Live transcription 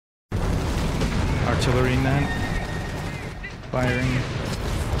artillerymen firing.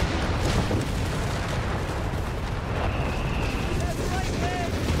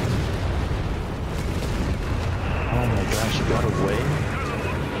 Oh my gosh, you got away?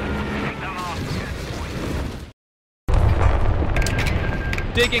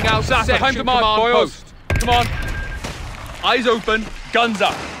 Digging out section command post. Come on. Eyes open, guns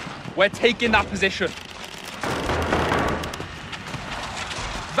up. We're taking that position.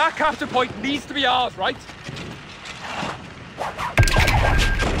 That capture point needs to be ours, right?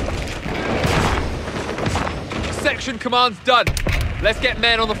 Section command's done. Let's get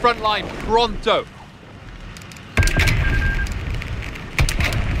men on the front line, pronto.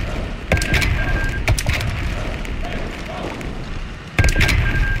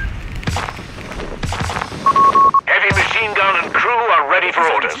 Heavy machine gun and crew are ready for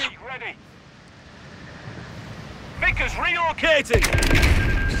orders. Ready. Vickers relocating.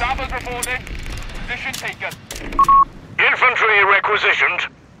 Sappers reporting. Position taken. Infantry requisitioned.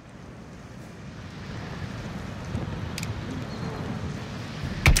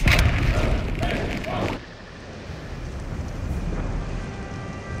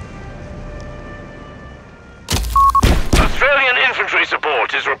 Australian infantry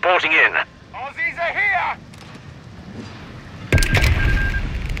support is reporting in. Aussies are here.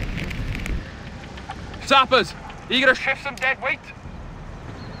 Sappers, are you gonna Shift some dead weight.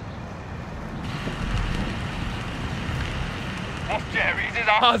 Off Jerry's is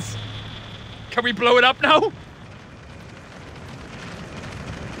ours. us? Can we blow it up now?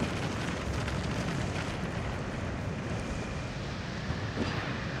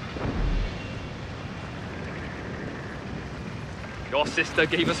 Your sister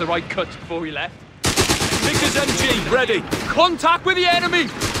gave us the right cut before we left. Vickers MG, ready. Contact with the enemy!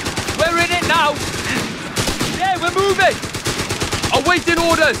 We're in it now! Yeah, we're moving! Awaiting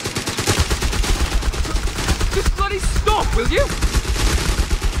orders! Just bloody stop, will you?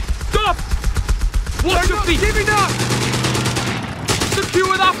 Stop! Watch your feet! Giving up!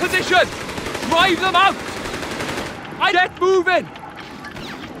 Secure that position! Drive them out! Get moving!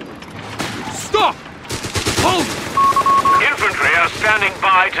 Stop! Hold! Infantry are standing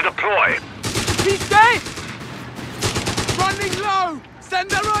by to deploy. He's dead! Running low!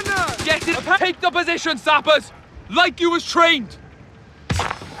 Send a runner! Get it! Take the position, sappers! Like you was trained!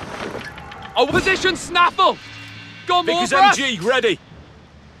 Our position, snaffle! Got more Vickers for us! MG, ready.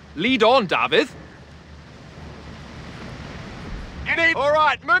 Lead on, David. You need. All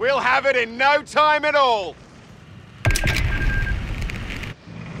right, move. We'll have it in no time at all.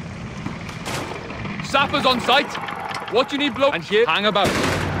 Sappers on site. What do you need, bloke? And here, hang about.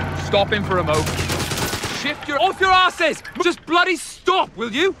 Stop in for a mo. Shift your... Off your asses! Just bloody stop,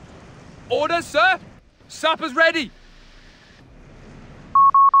 will you? Orders, sir. Sappers ready.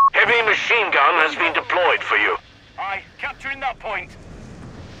 Heavy machine gun has been deployed for you. Aye, capturing that point.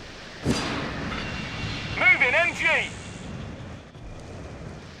 Moving, MG.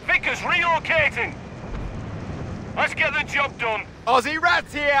 Vickers relocating. Let's get the job done. Aussie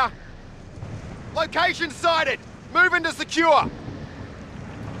rats here. Location sighted. Moving to secure.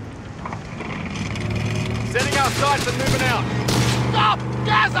 Setting our sights and moving out. Stop!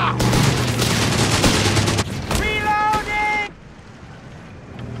 Gaza! Reloading!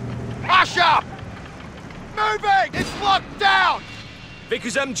 Hush up! Moving! It's locked down!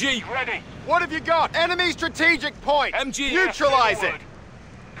 Vickers MG. Ready. What have you got? Enemy strategic point. MG. Neutralize it.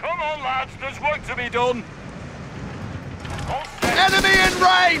 Come on, lads. There's work to be done. All set. Enemy in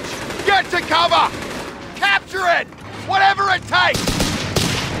range! Get to cover! Capture it! Whatever it takes!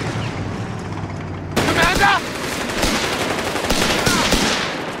 Commander!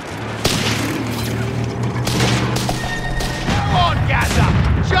 Come on, Gaza!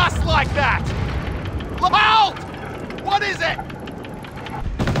 Just like that! Halt! What is it?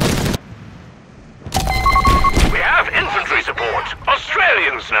 We have infantry support.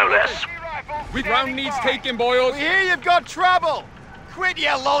 Australians, no less. We ground needs taking, boys. We hear you've got trouble! Quit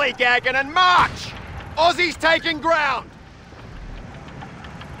your lollygagging and march! Aussie's taking ground!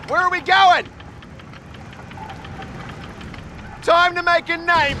 Where are we going? Time to make a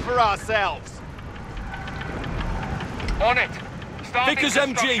name for ourselves! On it. Starting Vickers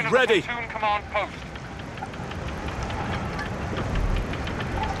construction MG, of ready. the platoon command post.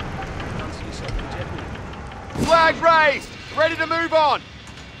 Flag raised! Ready to move on!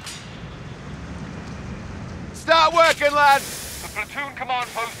 Start working, lads! The platoon command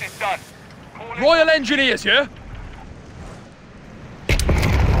post is done. Call in- Royal Engineers, yeah?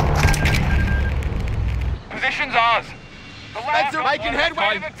 Position's ours. The Lads are making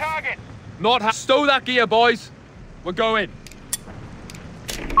headway. The target. Not stow that gear, boys. We're going.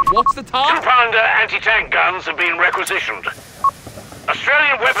 What's the task? 2-pounder anti-tank guns have been requisitioned.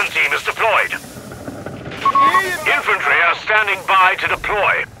 Australian weapon team is deployed. Infantry are standing by to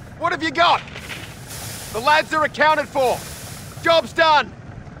deploy. What have you got? The lads are accounted for. Job's done.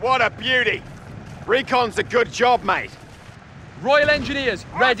 What a beauty. Recon's a good job, mate. Royal Engineers,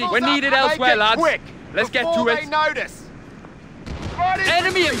 ready. We're needed elsewhere, lads. Quick, Let's get to before it. they notice.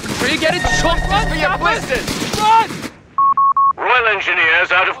 Enemy infantry getting shot. Run, for your sappers! blisters. Run! Royal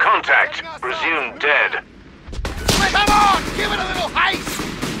Engineers out of contact. Presumed dead. Come on, give it a little haste.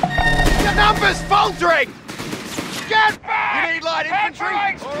 Your number's faltering. Get back! You need light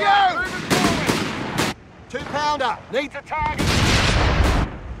infantry. You! 2-pounder. Needs a target.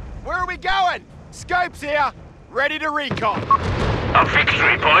 Where are we going? Scopes here. Ready to recon. A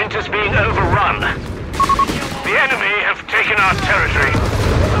victory point is being overrun. The enemy have taken our territory.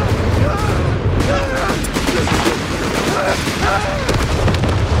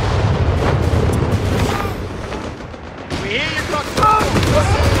 We hear you've got trouble.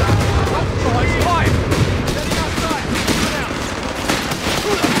 Fire. Setting our sight.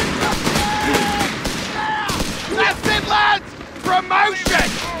 That's it, lads! Promotion!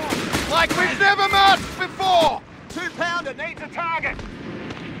 Like we've never marched before! 2-pounder needs a target.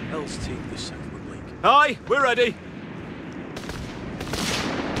 Hell's team this second week. Aye, we're ready.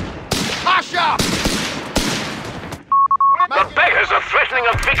 Hush up! The beggars are threatening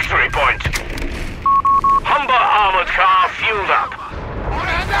a victory point. Humber armored car fueled up.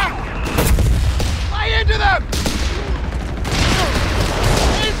 Commander! Lay into them!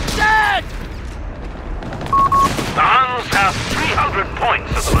 He's dead! The Huns have 300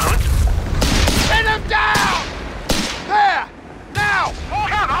 points at the moment. Pin him down! There! Now!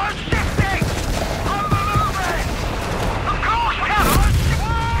 Come on, shifting! On the movement! Of course, come on,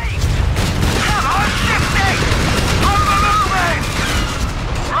 shifting! Come on, shifting! On the movement!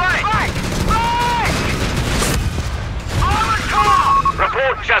 Right! Armored car!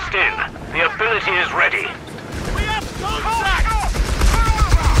 Report just in. The ability is ready. We have contact!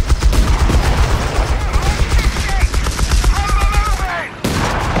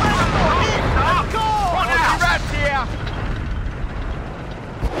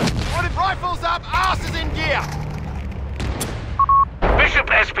 Rifles up, asses in gear! Bishop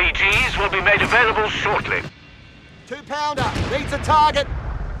SPGs will be made available shortly. 2-pounder needs a target.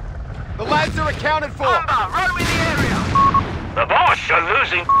 The lads are accounted for. Roam in the area. The Bosch are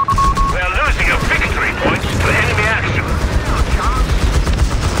losing. We are losing a victory point to enemy action.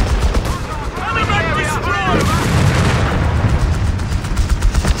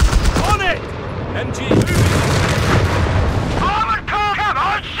 On it! MG. Armored car, come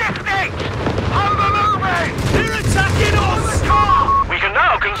on, shifting! On the movement! They're attacking us! We can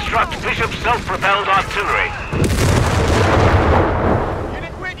now construct Bishop's self-propelled artillery. Get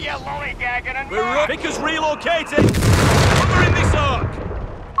it with you, lollygagging and We're up. Vickers relocating. Covering this arc.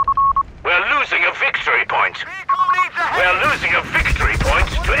 We're losing a victory point. We're losing a victory point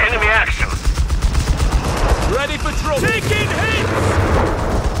to enemy action. Ready for trouble. Taking hits!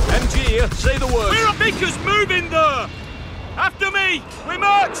 MG here, say the word. We're a Vickers moving there! After me! We're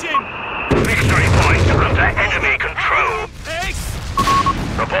marching! Victory point under enemy control. Ace!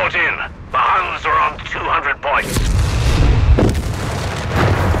 Report in. The Huns are on 200 points.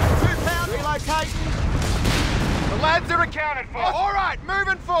 2-pounder relocating. The lads are accounted for. All right,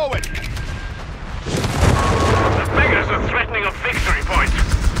 moving forward. The beggars are threatening a victory point.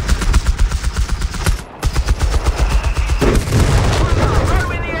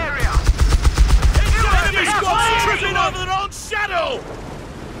 Roam in the area. Enemy squad's tripping over their own shadow!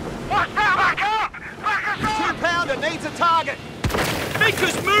 Watch that, back up! Back us up! 2-pounder needs a target.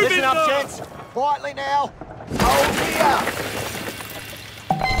 Vickers moving Listen up, there! gents. Quietly now. Hold here.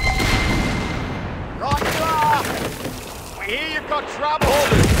 Right you are. We hear you've got trouble.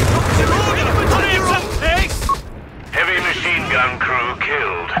 Heavy machine gun crew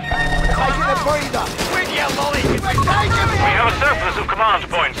killed. Taking a breather. With you, lolly. We have a surplus of command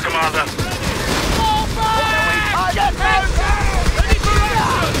points, Commander.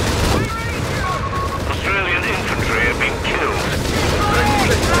 Australian infantry have been killed.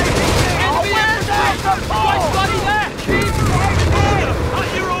 At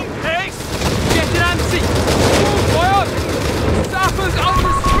your own pace! Get it, Ansi! Fire! Sappers on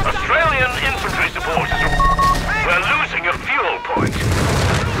the street! Australian infantry supporters. We're losing a fuel point.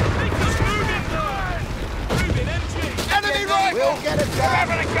 Vickers moving there! Moving MG! Enemy rifle! We'll get it done.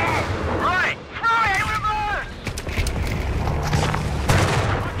 Having a go. Right. Throw it, reverse.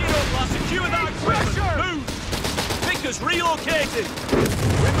 Get up, lads! Secure that equipment! Move! Vickers relocated!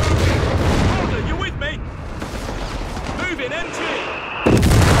 We're moving! Order, you with me? Moving MG!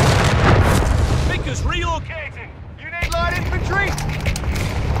 Vickers relocating. You need light infantry?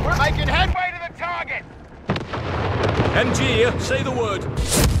 We're making headway to the target. MG here, say the word.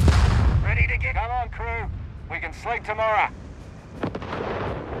 Ready to get... Come on, crew. We can sleep tomorrow.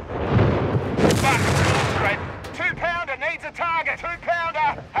 Back, strength. 2-pounder needs a target.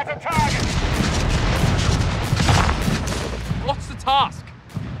 2-pounder has a target. What's the task?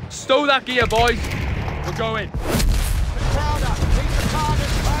 Stow that gear, boys. We're going. 2-pounder needs a target.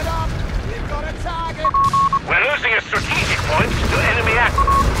 Right up. We've got a target. We're losing a strategic point to enemy action.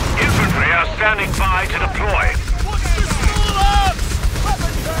 Infantry are standing by to deploy. What's the small arms?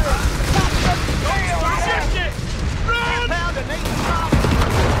 Weapon two. Shift it! Run! 2-pounder needs a target.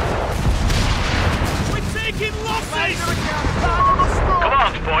 We're taking losses! Laser account. Target destroyed.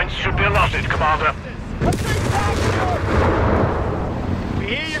 Command points should be allotted, Commander. A big target. We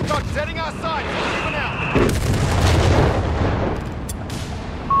hear you, Cock. Setting our sights. Moving out.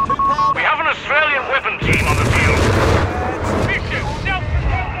 2-pounder. We have an Australian weapon team on the field. Mission,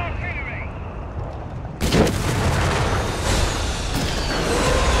 self-propelled artillery.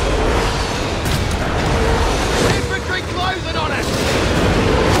 Infantry closing on us!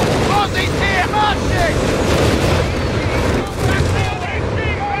 Aussies here! Marching!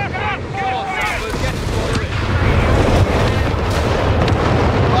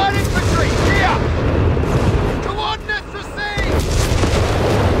 Light infantry, here! Coordinates received!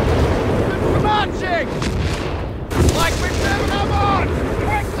 We're marching! Like we've never come on!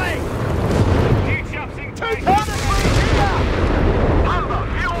 Quickly! New chops in place. 2-pounder crew here! Humber,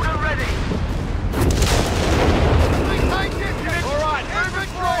 fueled and ready. Maintain distance! Alright,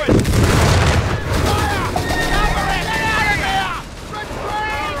 moving forward! Fire! Cover it! Get out of here!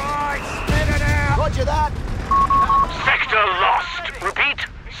 Retreat! Alright, spin it out. Roger that! Sector lost. Repeat,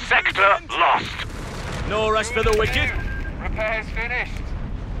 sector lost. No rest for the wicked. Repairs finished.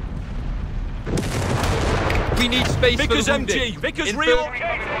 We need space Vickers for the wounded. MG, Vickers Infer- real.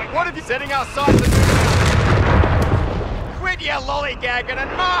 What have you setting our sights and moving out? Quit your lollygagging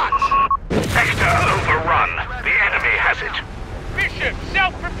and march! Sector overrun. The enemy has it. Bishop,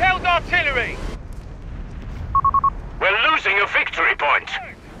 self-propelled artillery. We're losing a victory point.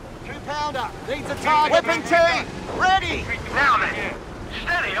 2-pounder needs a target. Weapon team, ready! Now then,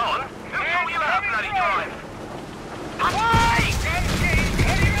 steady on. Who told you how bloody drive?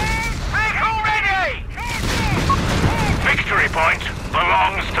 Vehicle ready! Victory point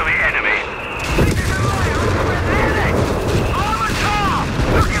belongs to the enemy. Armored car!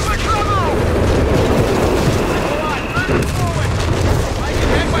 Looking for trouble! Alright, moving forward. Making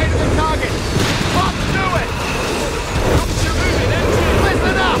headway to the target. Pop, do it!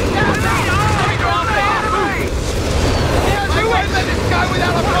 Listen up! Down, down! We won't let this go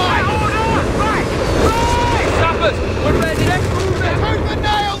without a fight! Sappers, we're ready. Let's move it. Move the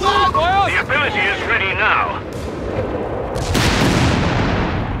nail, lad! The ability is ready now.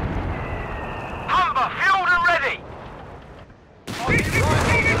 Humber, fueled and ready!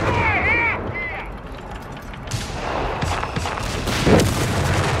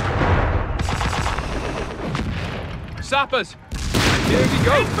 Sappers. Here we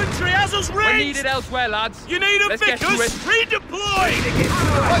go. Infantry has us We're rigged! needed elsewhere, lads. You need a Let's get to Vickers! it. Redeploy!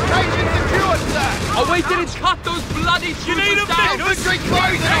 Location secured, sir! I waited and cut those bloody You need a troopers down. Vickers! Infantry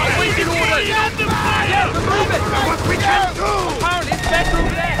closing on us! Waiting orders. Get the fire! Yeah, we're moving. What we can do! Apparently it's better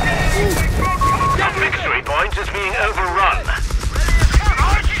over there. The victory point is being overrun.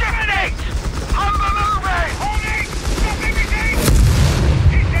 I'm shifting! Humber moving! Holding! Stop everything!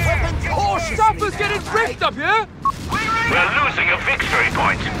 Weapon Oh, team! Sappers getting tricked up here. We're losing a victory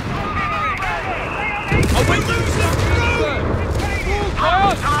point. Oh, we're losing.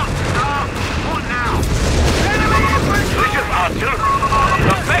 Fire! What now? Bishop artillery.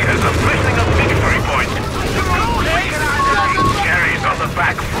 The beggars are threatening a victory point. Jerry's on the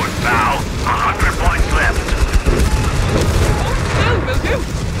back foot now. 100 points left. Still, will you?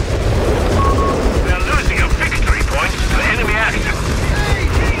 We're losing a victory point to enemy action.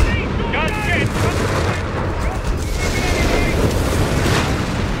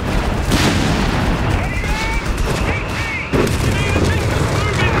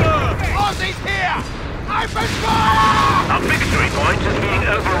 Aussies here! Open fire! A victory point is being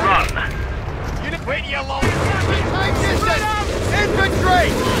overrun. Quit your long... Maintain distance! Infantry!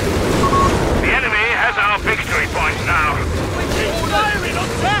 The enemy has our victory point now. Firing on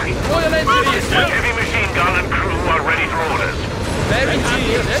attack! Royal Engineers. Heavy machine gun and crew are ready for orders. Very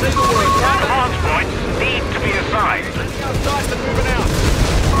handy. Let's go. Command points need to be assigned. Outside and moving out.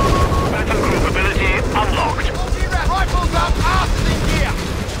 Battle group ability unlocked. Rifles up, arses in gear!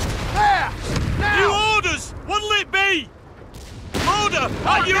 There! New Now! orders! What'll it be? Order!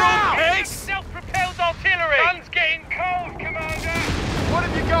 At your own pace! Self-propelled artillery! Gun's getting cold, Commander! What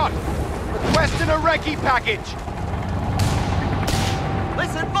have you got? Requesting a recce package.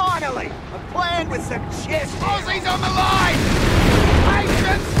 Listen, finally! A plan with some chest. Aussies on the line!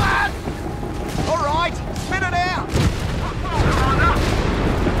 Patience, lad! All right, spin it out!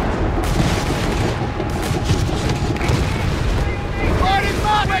 Fighting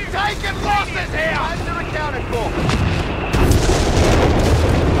Mark, we're taking losses here! Hands are accounted for.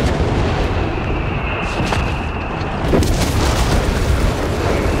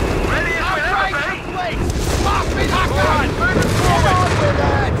 Ready as we'll ever be. Complete! Mark me, Hacker! Moving forward!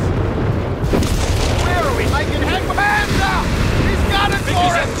 Where are we? Making headway! Hands up! He's got it for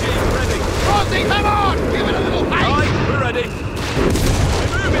us! MG ready. Rossi, come on! Give it a little haste! Right, we're ready.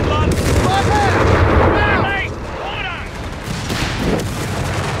 We're moving, lads. Right there! Now! Mate, order!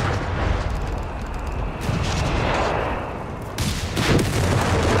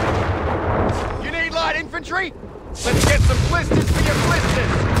 You need light infantry? Let's get some blisters for your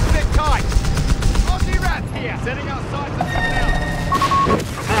blisters! Sit tight! Aussie rats here! Setting our sights and moving out!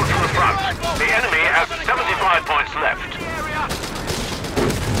 Report to the front. The enemy has 75 points left.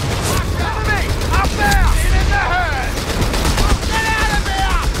 Enemy! Up there! In the herd! Get out of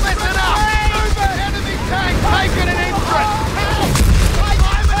here! Listen up! Move it! Enemy tank taking an entrance!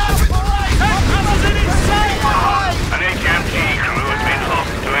 Climbing up in the rain! Cover's in his sight! An HMG crew has been lost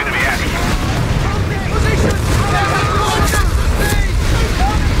to enemy action. Position! There's a launch at the sea!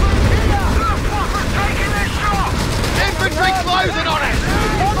 Taking this shot! Infantry closing on it!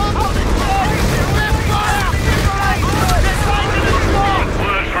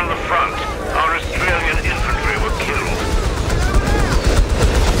 Word from the front. Our Australian infantry were killed.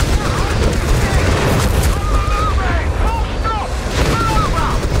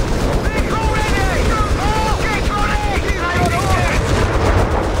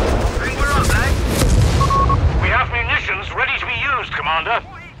 We have munitions ready to be used, Commander.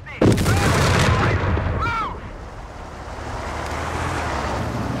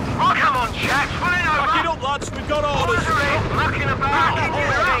 Oh, come on, chaps, pull it Back it over! up, lads. We've got orders. Mucking about! We're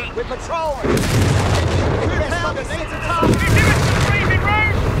up! We're patrolling! Yes, mother, needs a target! Can you give us some breathing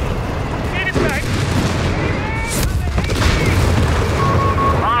room? Get it back!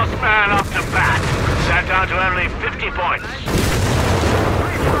 Last man up to bat. They're down to only 50 points.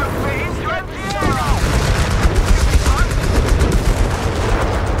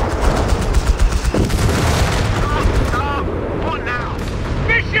 What now?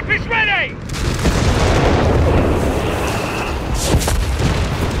 Bishop is ready!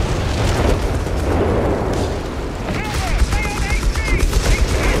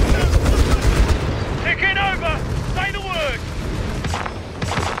 Taking over! Say the word!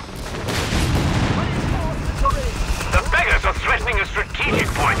 The beggars are threatening a strategic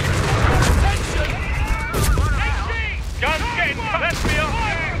point. Guns getting left me up!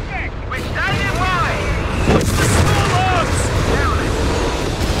 We're standing by! Watch the small arms.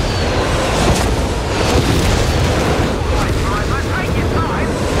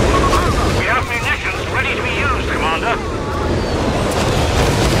 We have munitions ready to be used, Commander.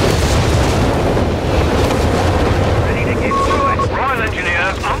 Ready to get to it! Royal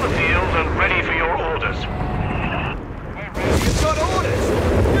Engineers on the field and ready for your orders. You've got orders!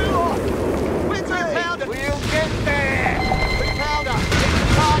 We're 2 pounder! We'll get there! 2 pounder! Get the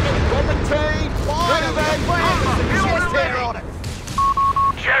target! Weapon team! Fire! Chest hair on it!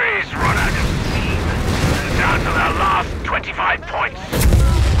 Jerry's run out of steam. Down to their last 25 points.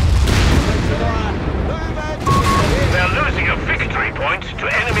 They're losing a victory point to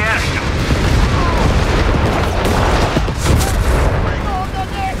enemy action. Bring on the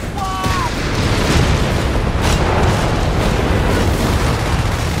next one!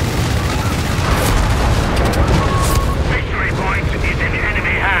 Victory point is in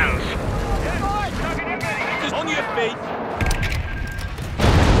enemy hands. On your feet.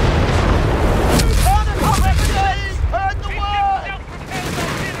 Heard the word!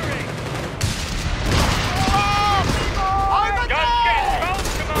 Over Guns there! getting cold,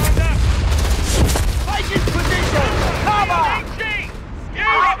 Commander!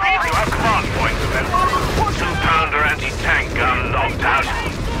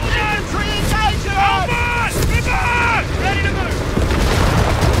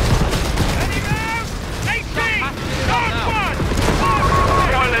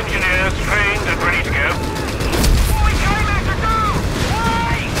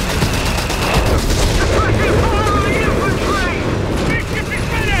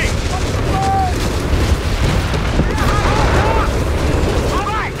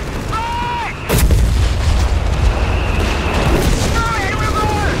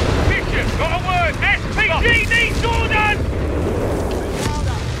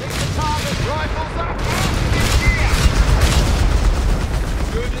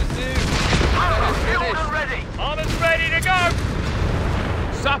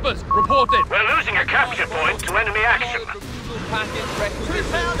 Sappers, reported. We're losing a capture point to enemy action.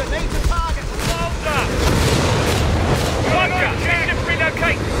 2-pounder needs a target. Roger, change to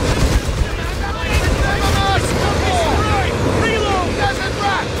relocate. Reload! Desert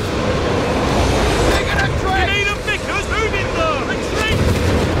rat! Taking a train! You need them Vickers, move in there! Retreat!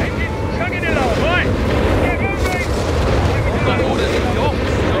 Engine chugging it all, right? Get moving! Got orders in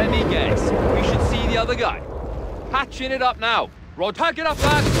docks. Let me guess. We should see the other guy. Patching it up now. Rod, pack it up,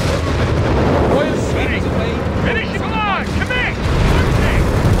 lads. Royal Sweep is away. Finish it! Come on, commit!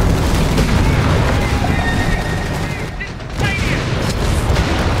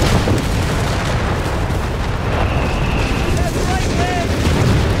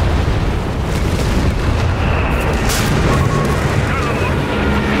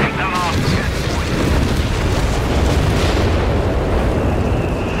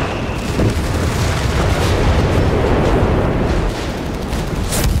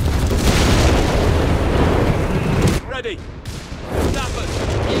 Ready. Sappers,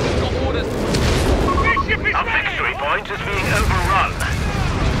 you've got orders. Our victory point is being overrun.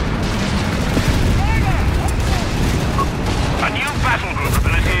 A new battle group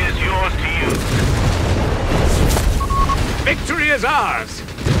ability is yours to use. Victory is ours!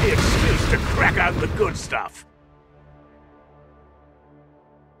 The excuse to crack out the good stuff.